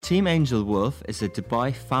Team Angel Wolf is a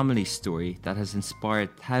Dubai family story that has inspired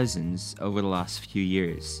thousands over the last few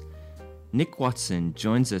years. Nick Watson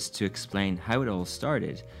joins us to explain how it all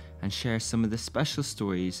started and share some of the special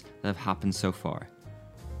stories that have happened so far.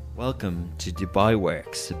 Welcome to Dubai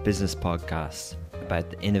Works, a business podcast about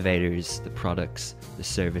the innovators, the products, the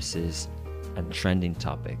services, and trending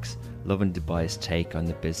topics, loving Dubai's take on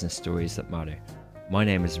the business stories that matter. My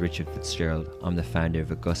name is Richard Fitzgerald. I'm the founder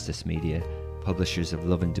of Augustus Media, publishers of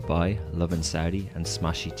Lovin Dubai, Lovin Saudi, and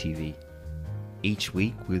Smashy TV. Each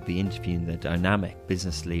week, we'll be interviewing the dynamic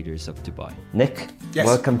business leaders of Dubai. Nick, Yes.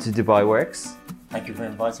 Welcome to Dubai Works. Thank you for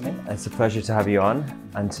inviting me. It's a pleasure to have you on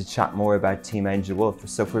and to chat more about Team Angel Wolf.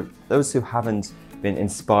 So for those who haven't been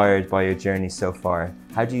inspired by your journey so far,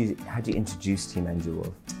 how do you introduce Team Angel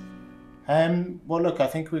Wolf? Well, look, I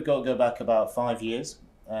think we've got to go back about 5 years.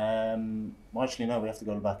 Well, actually, no, we have to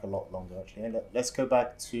go back a lot longer, actually. Let's go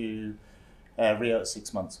back to Rio at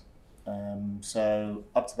 6 months. So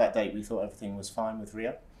up to that date, we thought everything was fine with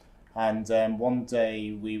Rio. And one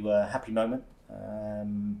day we were happy moment,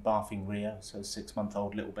 bathing Rio, so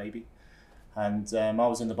 6-month-old little baby. And I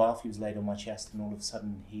was in the bath, he was laid on my chest, and all of a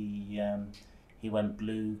sudden he went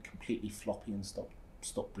blue, completely floppy, and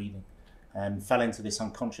stopped breathing. And fell into this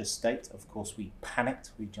unconscious state. Of course, we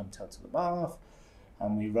panicked, we jumped out to the bath,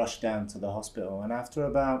 and we rushed down to the hospital. And after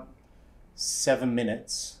about 7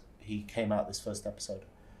 minutes, he came out this first episode.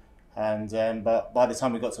 And but by the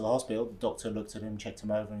time we got to the hospital, the doctor looked at him, checked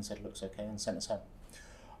him over, and said, "Looks okay," and sent us home.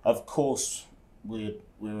 Of course, we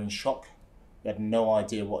were in shock. We had no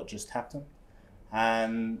idea what had just happened,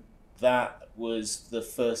 and that was the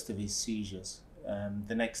first of his seizures.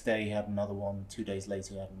 The next day, he had another one. 2 days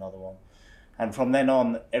later, he had another one. And from then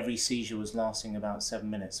on, every seizure was lasting about 7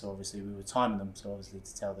 minutes. So obviously we were timing them, so obviously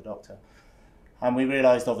to tell the doctor. And we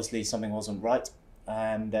realised obviously something wasn't right.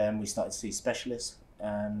 And we started to see specialists.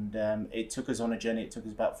 And it took us on a journey. It took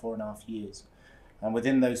us about 4.5 years. And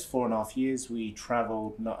within those 4.5 years, we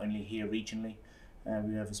travelled not only here regionally.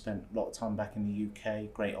 We ever spent a lot of time back in the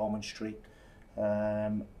UK, Great Ormond Street.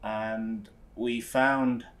 And we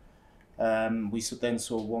found... we then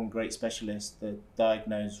saw one great specialist that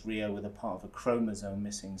diagnosed Rio with a part of a chromosome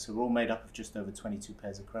missing. So we're all made up of just over 22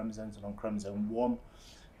 pairs of chromosomes, and on chromosome 1,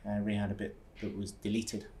 Rio had a bit that was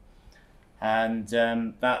deleted. And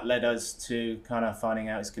that led us to kind of finding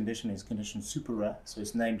out his condition. His condition is super rare, so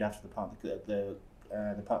it's named after the part of the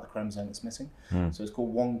part of the chromosome that's missing. So it's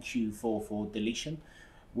called 1q44 deletion,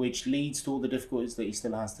 which leads to all the difficulties that he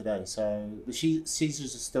still has today. So the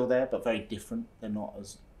seizures are still there, but very different. They're not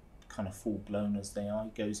as kind of full blown as they are.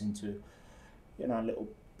 He goes into, a little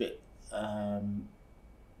bit,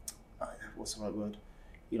 what's the right word?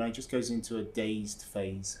 He just goes into a dazed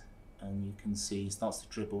phase, and you can see he starts to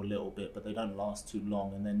dribble a little bit, but they don't last too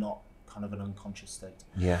long, and they're not kind of an unconscious state.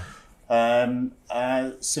 Yeah.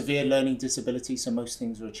 Severe learning disability, so most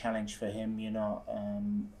things are a challenge for him,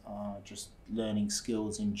 just learning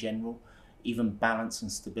skills in general. Even balance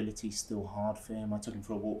and stability is still hard for him. I took him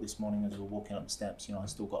for a walk this morning as we were walking up the steps. I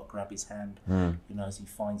still got to grab his hand, as he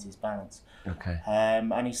finds his balance. Okay.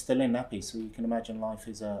 And he's still in nappy, so you can imagine life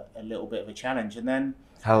is a little bit of a challenge. And then...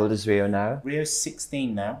 How old is Rio now? Rio's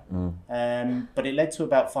 16 now. But it led to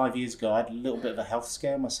about 5 years ago. I had a little bit of a health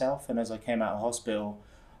scare myself, and as I came out of hospital,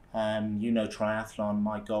 triathlon,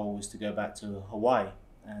 my goal was to go back to Hawaii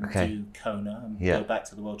and do Kona and go back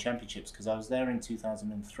to the World Championships, because I was there in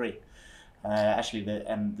 2003. Actually,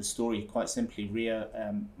 the story, quite simply, Rio,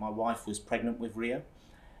 my wife was pregnant with Rio,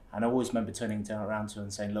 and I always remember turning around to her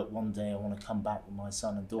and saying, "Look, one day I want to come back with my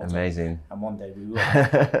son and daughter." Amazing. And one day we will.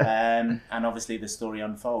 And obviously the story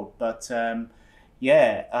unfolded. But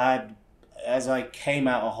as I came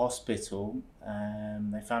out of hospital,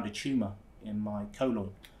 they found a tumour in my colon,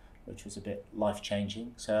 which was a bit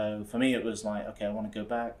life-changing. So for me, it was like, okay, I want to go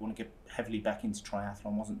back, I want to get heavily back into triathlon.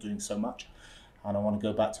 I wasn't doing so much, and I want to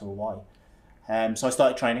go back to Hawaii. So I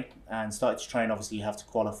started training, and started to train. Obviously, you have to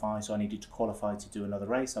qualify, so I needed to qualify to do another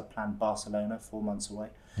race. I planned Barcelona 4 months away.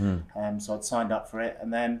 So I'd signed up for it,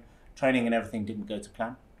 and then training and everything didn't go to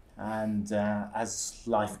plan. And as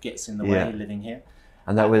life gets in the way, living here.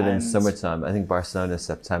 And that would have been summertime. I think Barcelona is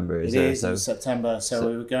September. It is September, so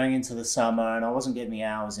we were going into the summer, and I wasn't getting the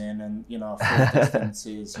hours in. And full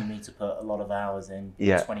distances, you need to put a lot of hours in,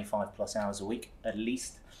 25 plus hours a week at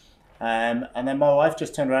least. And then my wife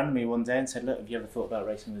just turned around to me one day and said, "Look, have you ever thought about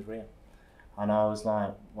racing with Rio?" And I was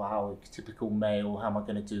like, "Wow, typical male. How am I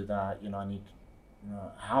going to do that? I need.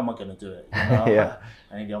 How am I going to do it? I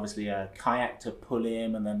need obviously a kayak to pull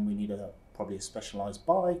him, and then we need probably a specialised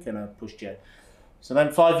bike and a pushjet." So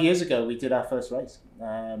then 5 years ago, we did our first race.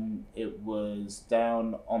 It was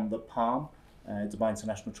down on the Palm Dubai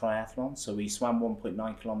International Triathlon. So we swam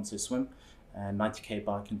 1.9 kilometers swim, 90k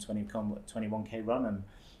bike and 21k run. And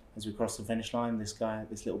as we crossed the finish line, this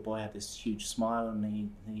little boy had this huge smile, and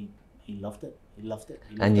he loved it. He loved it.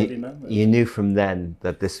 He loved every moment. You knew from then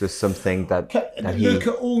that this was something that he... Look,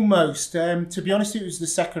 almost. To be honest, it was the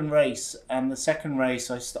second race, and the second race,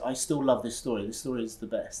 I still love this story. This story is the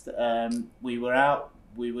best. We were out.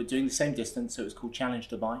 We were doing the same distance, so it was called Challenge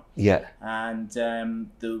Dubai. Yeah. And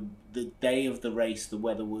the day of the race, the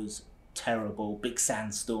weather was terrible. Big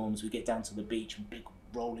sandstorms. We get down to the beach and big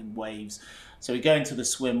rolling waves. So we go into the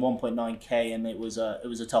swim, 1.9k, and it was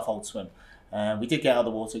a tough old swim. We did get out of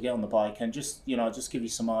the water, get on the bike, and just give you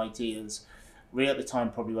some ideas. Ria at the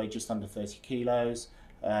time probably weighed just under 30 kilos.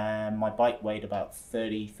 My bike weighed about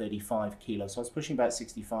 35 kilos. So I was pushing about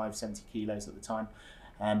 65, 70 kilos at the time.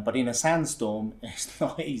 But in a sandstorm, it's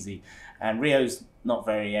not easy. And Rio's not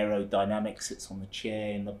very aerodynamic, sits on the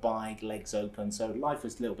chair in the bike, legs open. So life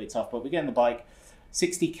was a little bit tough. But we get on the bike,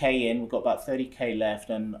 60k in, we've got about 30k left,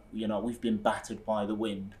 and we've been battered by the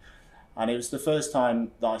wind. And it was the first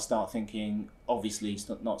time that I start thinking, obviously,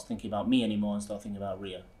 not thinking about me anymore, and start thinking about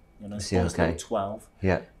Rio. Is he okay? 12.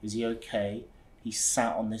 Yeah. Is he okay? He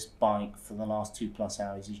sat on this bike for the last 2+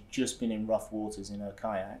 hours. He's just been in rough waters in a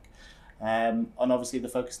kayak. And obviously the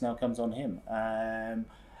focus now comes on him.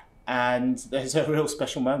 And there's a real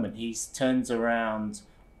special moment. He turns around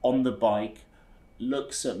on the bike,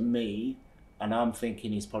 looks at me, and I'm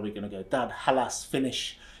thinking he's probably going to go, Dad, halas,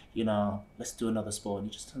 finish. Let's do another sport.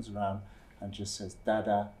 And he just turns around and just says,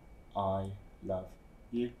 Dada, I love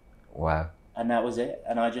you. Wow. And that was it.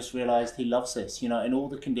 And I just realised he loves this, in all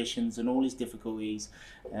the conditions and all his difficulties.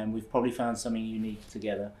 And we've probably found something unique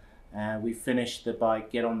together. We finished the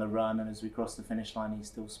bike, get on the run, and as we crossed the finish line, he's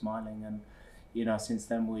still smiling. And since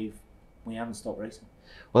then we haven't stopped racing.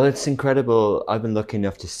 Well, it's incredible. I've been lucky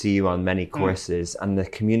enough to see you on many courses, and the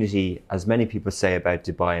community, as many people say about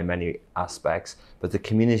Dubai in many aspects, but the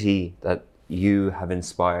community that you have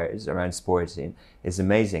inspired around sporting is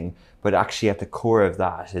amazing. But actually at the core of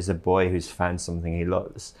that is a boy who's found something he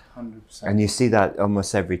loves. 100%. And you see that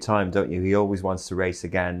almost every time, don't you? He always wants to race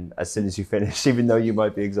again as soon as you finish, even though you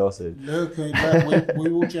might be exhausted. Look, we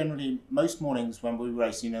will generally, most mornings when we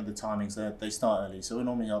race, the timings, they start early. So we're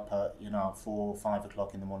normally up at, 4, 5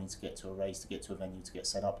 o'clock in the morning to get to a race, to get to a venue, to get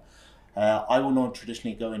set up. I will not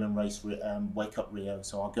traditionally go in and race, wake up Rio.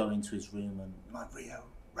 So I'll go into his room and, like, Rio,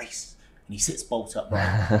 race. And he sits bolt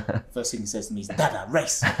upright. First thing he says to me is, Dada,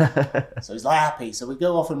 race. So he's like happy. So we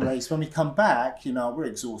go off and race. When we come back, we're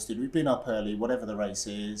exhausted. We've been up early, whatever the race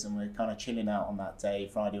is, and we're kind of chilling out on that day,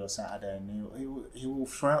 Friday or Saturday. And he will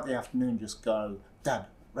throughout the afternoon just go, Dad,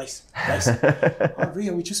 race. Oh,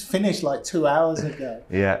 Rio, we just finished like 2 hours ago.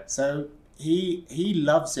 Yeah. So he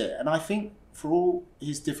loves it. And I think for all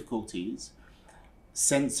his difficulties,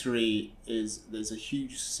 there's a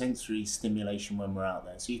huge sensory stimulation when we're out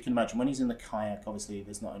there. So you can imagine when he's in the kayak, obviously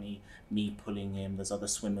there's not only me pulling him, there's other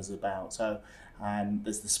swimmers about, and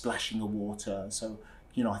there's the splashing of water. So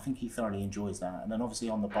I think he thoroughly enjoys that. And then obviously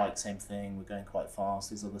on the bike, same thing, we're going quite fast,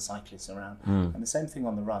 there's other cyclists around, and the same thing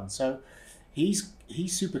on the run. So he's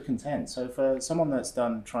super content. So for someone that's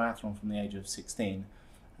done triathlon from the age of 16,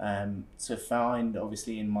 to find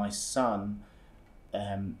obviously in my son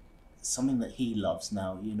something that he loves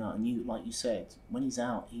now, and like you said, when he's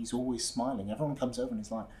out, he's always smiling. Everyone comes over and it's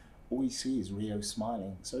like, all you see is Rio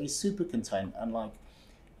smiling. So he's super content, and like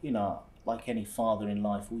any father in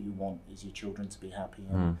life, all you want is your children to be happy,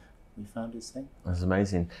 and we found his thing. That's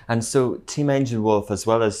amazing. And so Team Angel Wolf, as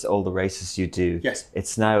well as all the races you do, yes,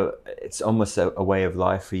 it's almost a way of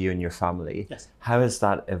life for you and your family. Yes. How has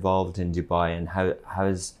that evolved in Dubai, and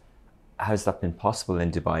how's that been possible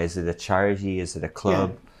in Dubai? Is it a charity? Is it a club?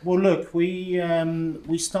 Yeah. Well, look,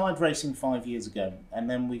 we started racing 5 years ago, and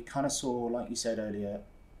then we kind of saw, like you said earlier,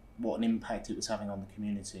 what an impact it was having on the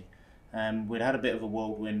community. We'd had a bit of a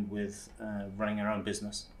whirlwind with running our own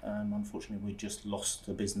business. Unfortunately, we just lost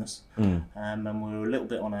the business, and we were a little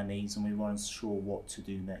bit on our knees, and we weren't sure what to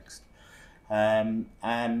do next.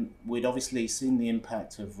 And we'd obviously seen the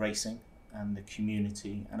impact of racing and the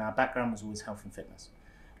community, and our background was always health and fitness.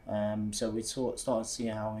 So we started to see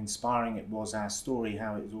how inspiring it was, our story,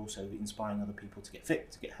 how it was also inspiring other people to get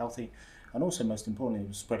fit, to get healthy, and also most importantly, it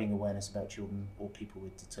was spreading awareness about children or people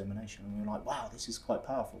with determination. And we were like, wow, this is quite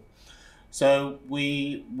powerful. So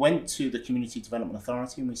we went to the Community Development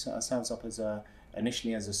Authority, and we set ourselves up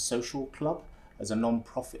initially as a social club, as a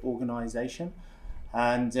non-profit organisation.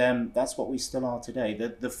 And that's what we still are today.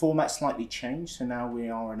 The format slightly changed, so now we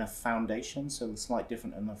are in a foundation, so it's slightly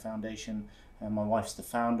different than a foundation. My wife's the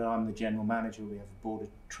founder, I'm the general manager, we have a board of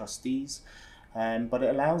trustees. But it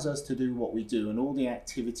allows us to do what we do, and all the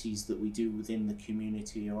activities that we do within the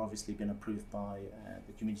community are obviously been approved by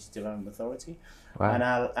the Community Development Authority.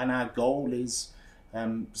 Wow. And our goal is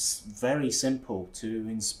very simple: to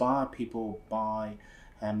inspire people by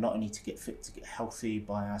not only to get fit, to get healthy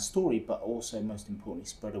by our story, but also, most importantly,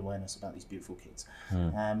 spread awareness about these beautiful kids.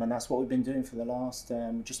 And that's what we've been doing for the last,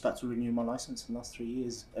 just about to renew my license in the last 3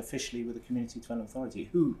 years, officially with the Community Development Authority,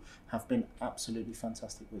 who have been absolutely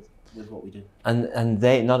fantastic with what we do. And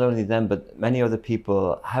they, not only them, but many other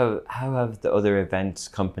people, how have the other events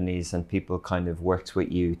companies and people kind of worked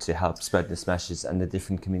with you to help spread this message and the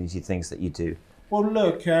different community things that you do? Well,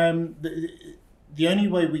 look, the only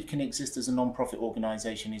way we can exist as a non-profit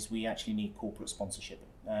organisation is we actually need corporate sponsorship.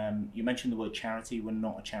 You mentioned the word charity. We're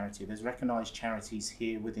not a charity. There's recognised charities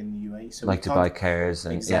here within the UAE. So like Dubai Cares.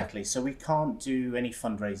 And, exactly. Yeah. So we can't do any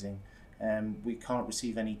fundraising. We can't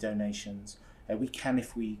receive any donations. We can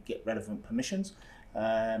if we get relevant permissions,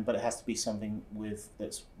 but it has to be something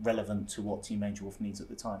that's relevant to what Team Angel Wolf needs at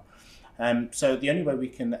the time. So the only way we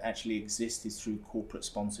can actually exist is through corporate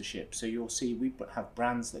sponsorship. So you'll see we have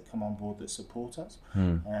brands that come on board that support us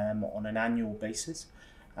on an annual basis.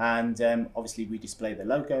 And obviously we display the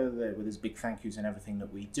logo with there's big thank yous and everything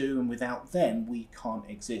that we do. And without them, we can't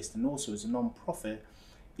exist. And also as a non-profit,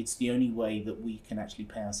 it's the only way that we can actually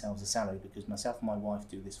pay ourselves a salary, because myself and my wife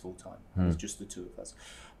do this full time. It's just the two of us.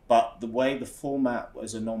 But the format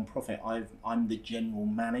as a non-profit, I'm the general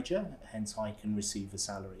manager, hence I can receive a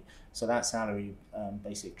salary. So that salary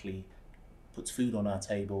basically puts food on our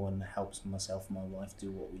table and helps myself and my wife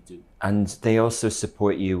do what we do. And they also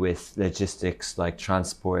support you with logistics like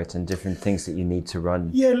transport and different things that you need to run.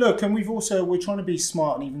 Yeah, look, and we're trying to be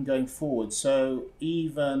smart and even going forward. So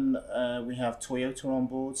even we have Toyota on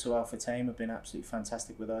board, so Alpha Tame have been absolutely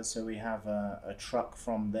fantastic with us. So we have a truck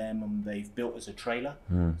from them, and they've built us a trailer.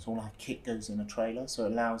 So all our kit goes in a trailer, so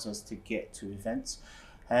it allows us to get to events.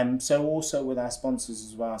 So also with our sponsors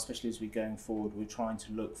as well, especially as we're going forward, we're trying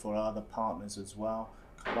to look for other partners as well.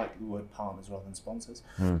 I like the word partners rather than sponsors,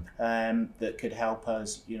 that could help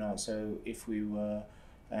us, so if we were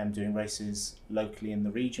doing races locally in the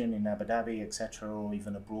region, in Abu Dhabi, etc., or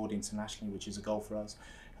even abroad internationally, which is a goal for us,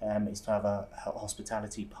 is to have a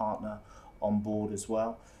hospitality partner on board as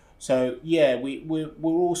well. So yeah, we're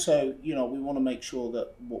also, we want to make sure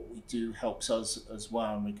that what we do helps us as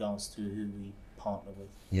well in regards to who we partner with.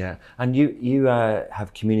 Yeah, and you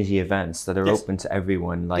have community events that are open to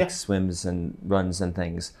everyone, like swims and runs and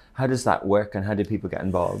things. How does that work, and how do people get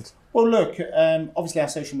involved? Well, look, obviously our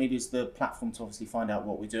social media is the platform to obviously find out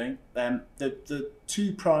what we're doing. The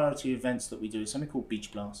two priority events that we do is something called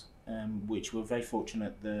Beach Blast, which we're very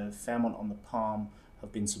fortunate the Fairmont on the Palm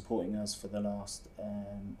have been supporting us for the last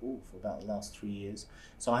for about the last 3 years.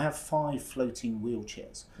 So I have 5 floating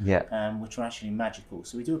wheelchairs, which are actually magical.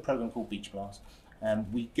 So we do a program called Beach Blast.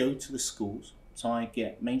 We go to the schools, so I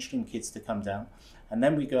get mainstream kids to come down, and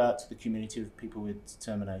then we go out to the community with people with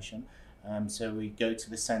determination. So we go to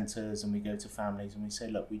the centres and we go to families and we say,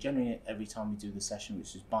 look, we generally, every time we do the session,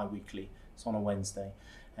 which is bi-weekly, it's on a Wednesday,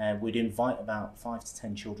 we'd invite about 5 to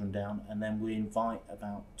 10 children down, and then we invite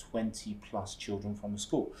about 20 plus children from the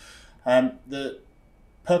school. The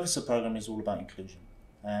purpose of the program is all about inclusion.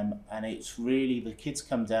 And it's really, the kids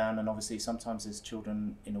come down, and obviously sometimes there's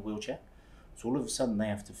children in a wheelchair. So all of a sudden they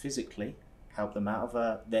have to physically help them out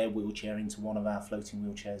of their wheelchair into one of our floating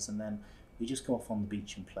wheelchairs, and then we just go off on the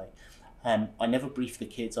beach and play. I never brief the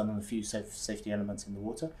kids on the few safety elements in the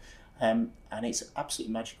water. And it's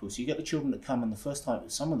absolutely magical. So you get the children that come, and the first time,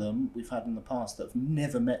 some of them we've had in the past that have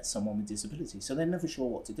never met someone with disability, so they're never sure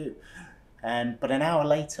what to do. But an hour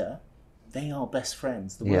later, they are best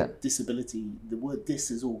friends. The word disability, the word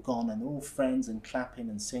dis is all gone, and they're all friends and clapping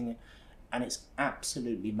and singing, and it's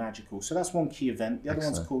absolutely magical. So that's one key event. The other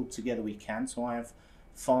one's called Together We Can. So I have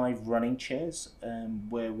 5 running chairs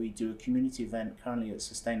where we do a community event currently at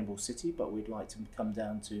Sustainable City, but we'd like to come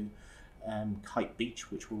down to Kite Beach,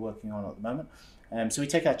 which we're working on at the moment. So we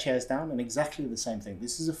take our chairs down, and exactly the same thing.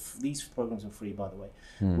 These programs are free, by the way.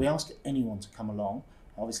 We ask anyone to come along.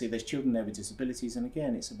 Obviously there's children there with disabilities, and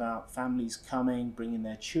again it's about families coming, bringing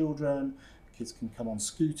their children. Kids can come on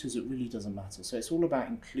scooters, it really doesn't matter. So it's all about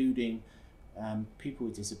including people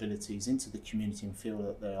with disabilities into the community and feel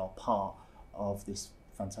that they are part of this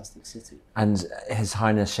fantastic city. And His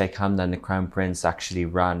Highness Sheikh Hamdan, the Crown Prince, actually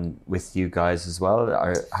ran with you guys as well,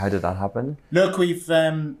 or how did that happen? Look, we've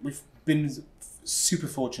been super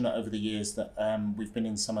fortunate over the years that we've been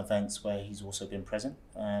in some events where he's also been present.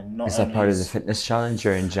 Is that part of the fitness challenge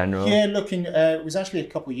or in general? Yeah, it was actually a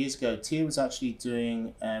couple of years ago. Tia was actually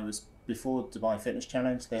before Dubai Fitness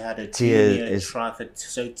Challenge, they had a Tia junior triathlon.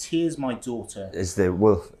 So Tia's my daughter. Is the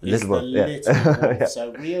wolf, Is little the wolf. little wolf. Yeah. So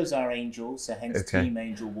Rio's our angel, so hence Okay. Team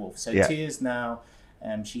Angel Wolf. So Yeah. Tia's now,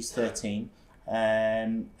 she's 13.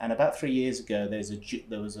 And about 3 years ago,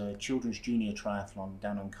 there was a children's junior triathlon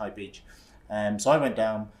down on Kai Beach. So I went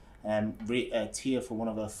down. Tia, for one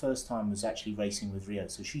of her first time, was actually racing with Rio.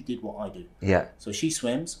 So she did what I do. Yeah. So she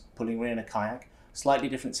swims, pulling Rio in a kayak. Slightly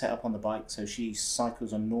different setup on the bike. So she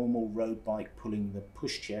cycles a normal road bike, pulling the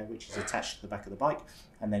pushchair, which is attached to the back of the bike,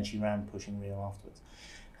 and then she ran pushing Rio afterwards.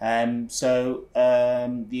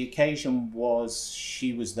 The occasion was she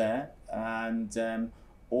was there, and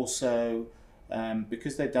also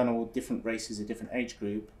because they'd done all different races, a different age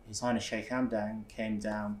group, His Highness Sheikh Hamdan came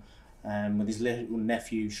down with his little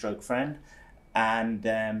nephew stroke friend, and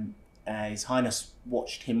His Highness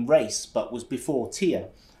watched him race, but was before Tia.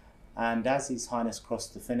 And as His Highness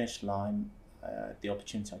crossed the finish line, the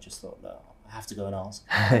opportunity, I just thought, look, I have to go and ask.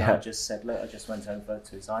 And I just said, look, I just went over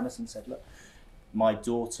to His Highness and said, look, my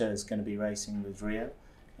daughter is going to be racing with Rio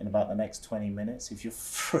in about the next 20 minutes. If you're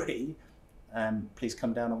free, please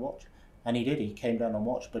come down and watch. And he did. He came down and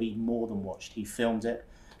watched, but he more than watched. He filmed it.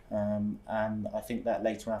 And I think that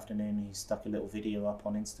later afternoon, he stuck a little video up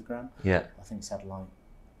on Instagram. Yeah. I think it's had like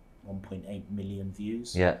 1.8 million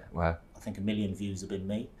views. Yeah. Wow. I think 1 million views have been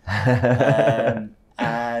me.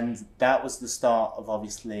 And that was the start of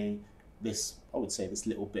obviously this, I would say, this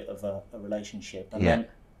little bit of a relationship. And then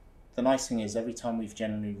the nice thing is, every time we've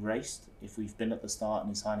generally raced, if we've been at the start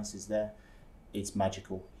and His Highness is there, it's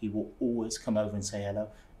magical. He will always come over and say hello.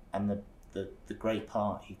 And the great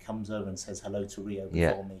part, he comes over and says hello to Rio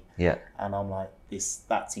before me. Yeah. And I'm like,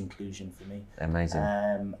 that's inclusion for me. Amazing.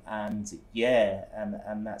 And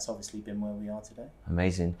that's obviously been where we are today.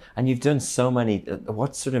 Amazing. And you've done so many,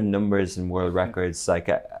 what sort of numbers and world records? Like,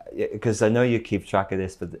 because I know you keep track of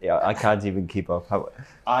this, but I can't even keep up.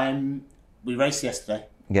 We raced yesterday.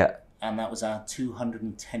 Yeah. And that was our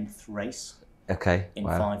 210th race. Okay. In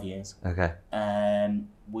 5 years. Okay.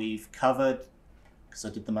 We've covered, because I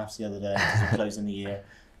did the maths the other day, because we're closing the year,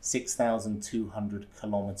 6,200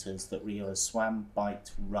 kilometres that Rio has swam,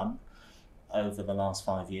 biked, run over the last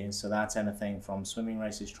 5 years. So that's anything from swimming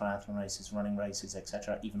races, triathlon races, running races,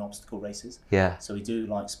 etc., even obstacle races. Yeah. So we do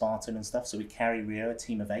like Spartan and stuff. So we carry Rio, a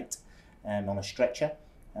team of 8, on a stretcher.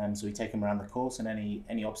 So we take him around the course, and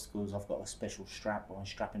any obstacles, I've got a special strap, or I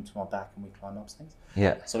strap him to my back and we climb up things.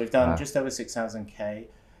 Yeah. So we've done just over 6,000 K.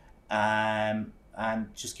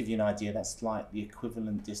 And just give you an idea, that's like the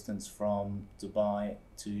equivalent distance from Dubai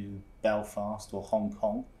to Belfast or Hong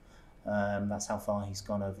Kong. That's how far he's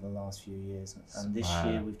gone over the last few years. And this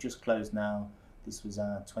year, we've just closed now. This was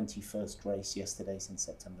our 21st race yesterday since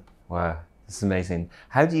September. Wow, that's amazing.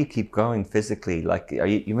 How do you keep going physically? Like,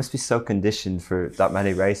 you must be so conditioned for that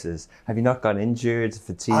many races. Have you not got injured,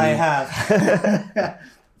 fatigued? I have.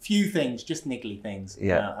 Few things, just niggly things.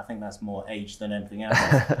 Yeah. I think that's more age than anything else.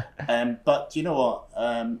 But you know what?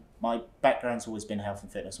 My background's always been health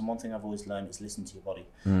and fitness, and one thing I've always learned is listen to your body.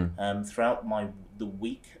 Throughout the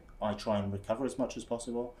week, I try and recover as much as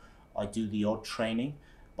possible. I do the odd training,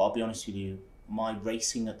 but I'll be honest with you, my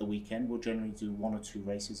racing at the weekend, we'll generally do 1 or 2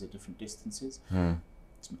 races at different distances.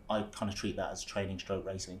 I kind of treat that as training stroke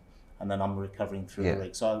racing, and then I'm recovering through the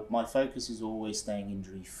week. So my focus is always staying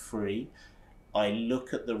injury free. I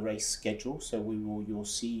look at the race schedule, so you'll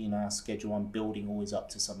see in our schedule I'm building always up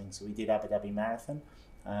to something. So we did Abu Dhabi Marathon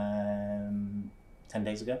 10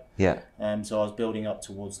 days ago. Yeah. So I was building up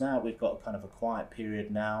towards that. We've got kind of a quiet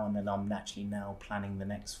period now, and then I'm naturally now planning the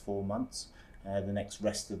next 4 months, the next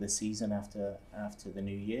rest of the season after the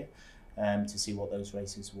new year, to see what those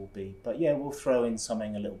races will be. But yeah, we'll throw in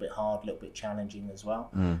something a little bit hard, a little bit challenging as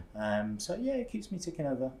well. So yeah, it keeps me ticking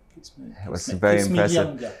over. Keeps me impressive.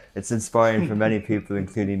 younger. It's inspiring for many people,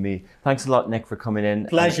 including me. Thanks a lot, Nick, for coming in.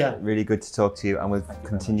 Pleasure. Really good to talk to you, and we'll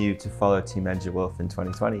continue to follow Team Angel Wolf in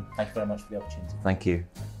 2020. Thank you very much for the opportunity. Thank you.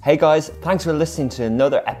 Hey guys, thanks for listening to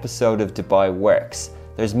another episode of Dubai Works.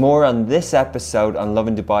 There's more on this episode on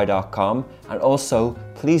lovindubai.com, and also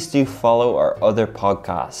please do follow our other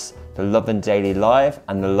podcasts, The Lovin Daily Live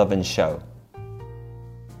and The Lovin Show.